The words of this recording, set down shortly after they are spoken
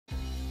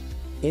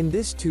In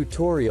this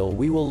tutorial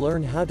we will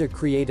learn how to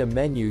create a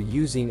menu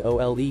using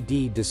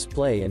OLED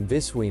Display and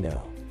Visuino.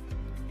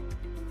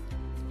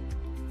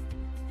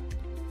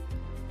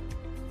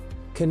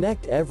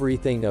 Connect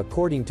everything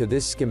according to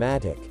this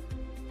schematic.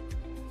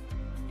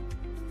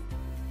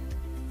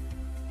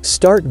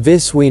 Start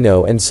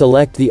Visuino and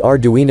select the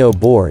Arduino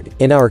board,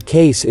 in our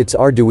case it's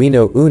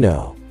Arduino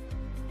Uno.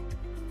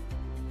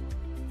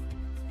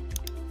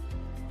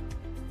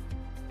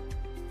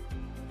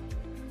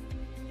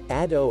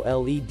 Add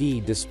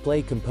OLED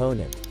display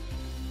component.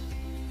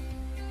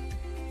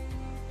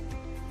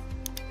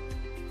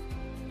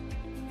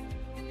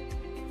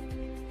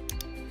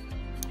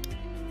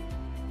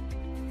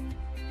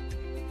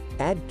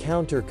 Add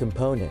counter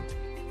component.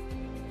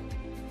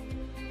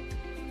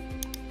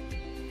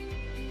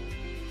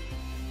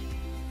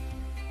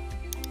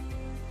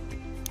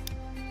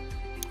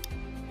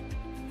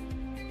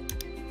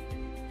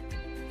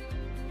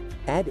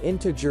 Add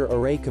integer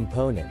array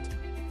component.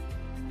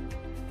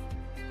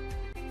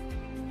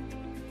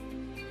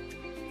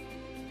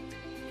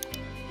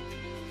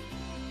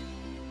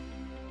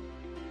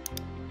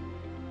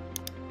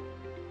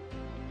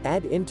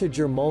 Add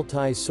integer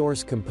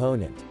multi-source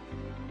component.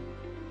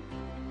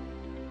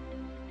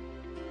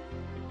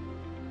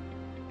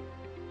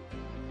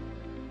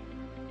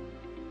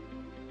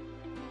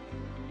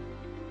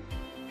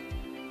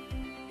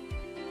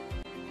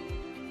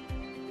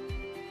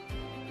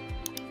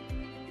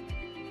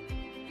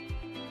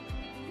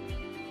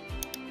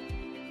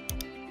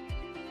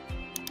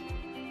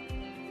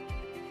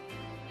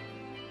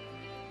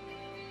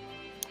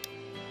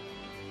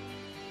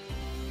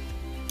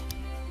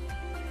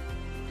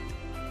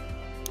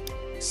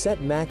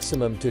 Set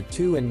maximum to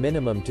 2 and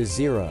minimum to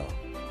 0.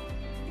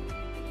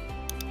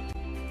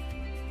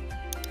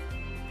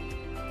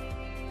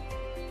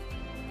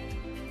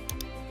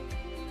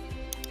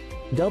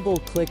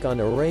 Double-click on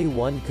Array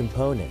 1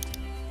 component.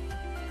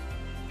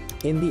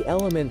 In the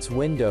Elements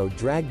window,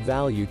 drag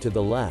value to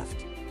the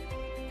left.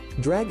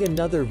 Drag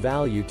another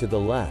value to the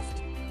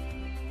left.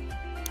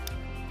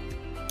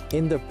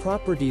 In the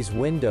Properties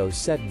window,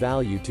 set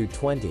value to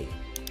 20.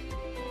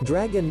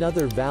 Drag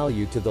another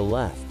value to the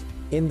left.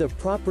 In the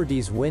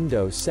Properties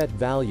window, set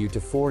value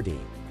to 40.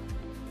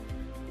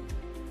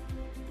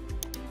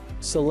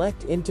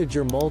 Select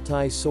integer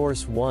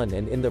multi-source 1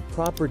 and in the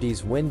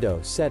Properties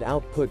window set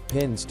output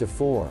pins to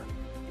 4.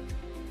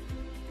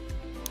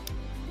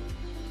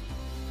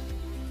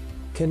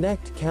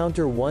 Connect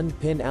counter 1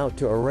 pin out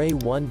to array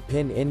 1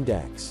 pin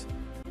index.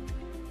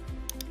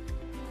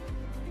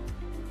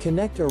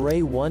 Connect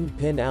array 1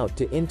 pin out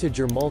to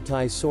integer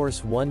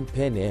multi-source 1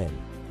 pin in.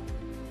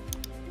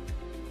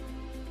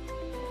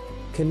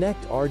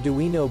 Connect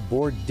Arduino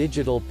board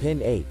digital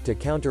pin 8 to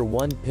counter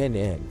 1 pin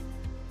in.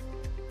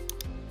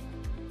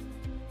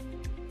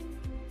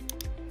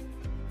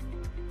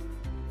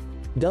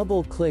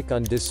 Double-click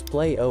on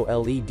Display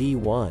OLED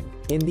 1.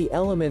 In the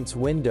Elements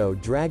window,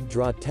 drag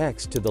Draw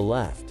Text to the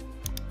left.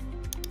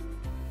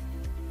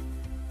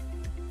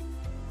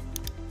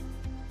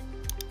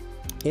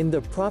 In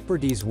the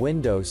Properties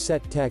window,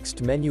 set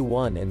Text Menu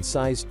 1 and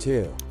Size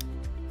 2.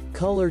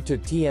 Color to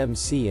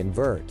TMC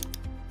Invert.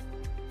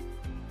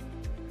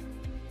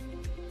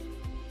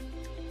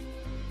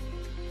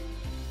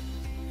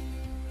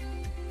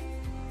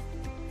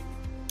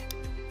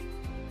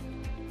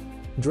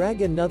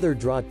 Drag another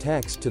draw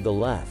text to the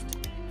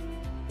left.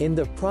 In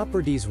the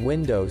Properties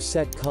window,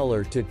 set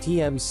color to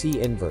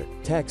TMC Invert,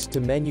 text to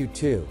Menu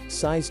 2,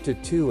 size to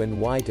 2 and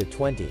Y to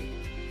 20.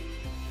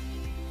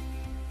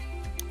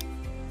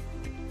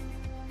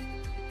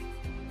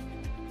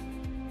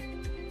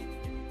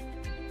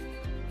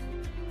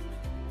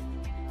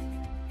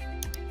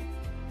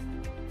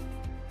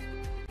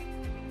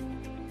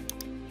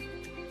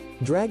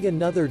 Drag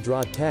another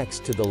draw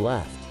text to the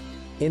left.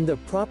 In the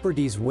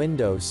Properties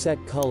window, set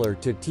color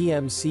to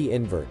TMC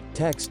Invert,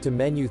 text to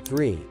Menu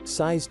 3,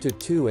 size to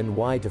 2 and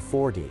Y to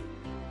 40.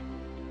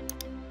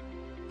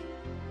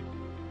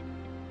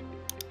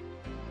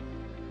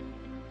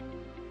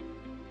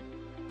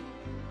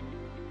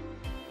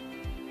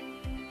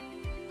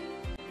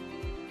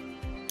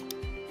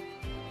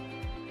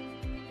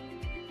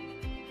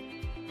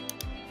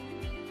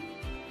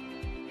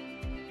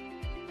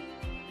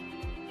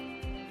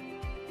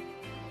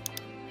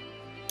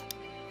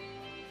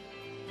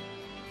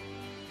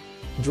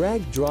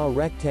 Drag Draw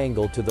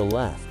Rectangle to the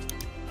left.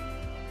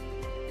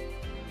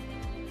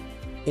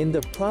 In the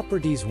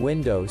Properties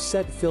window,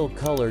 set Fill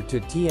Color to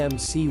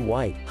TMC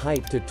White,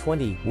 height to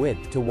 20,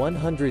 width to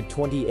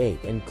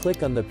 128 and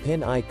click on the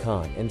pin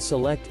icon and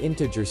select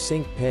Integer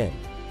Sync Pin.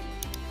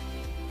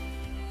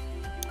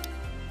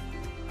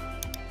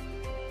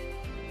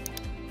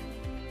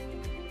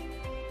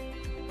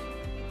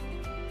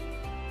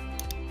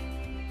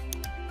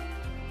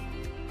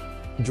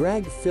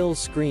 Drag Fill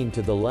Screen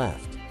to the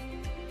left.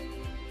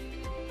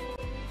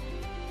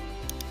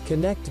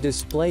 Connect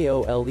Display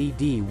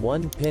OLED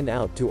 1 pin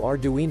out to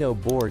Arduino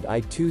board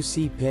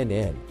I2C pin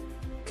in.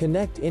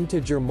 Connect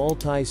integer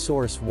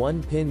multi-source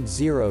 1 pin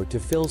 0 to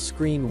fill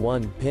screen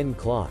 1 pin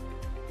clock.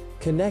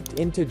 Connect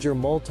integer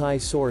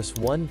multi-source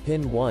 1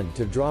 pin 1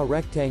 to draw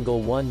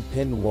rectangle 1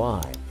 pin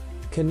Y.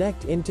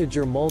 Connect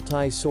integer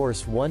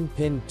multi-source 1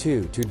 pin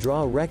 2 to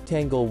draw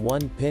rectangle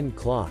 1 pin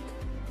clock.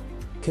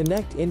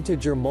 Connect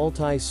integer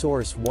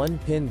multi-source 1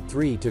 pin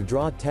 3 to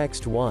draw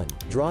text 1,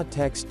 draw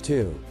text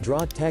 2,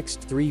 draw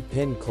text 3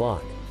 pin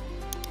clock.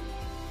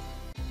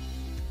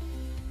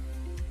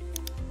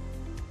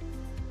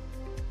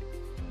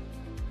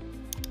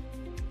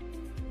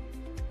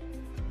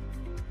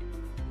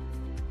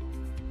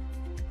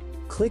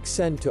 Click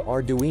Send to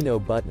Arduino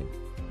button.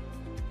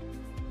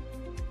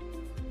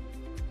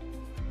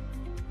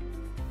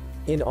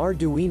 In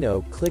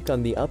Arduino, click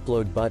on the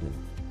Upload button.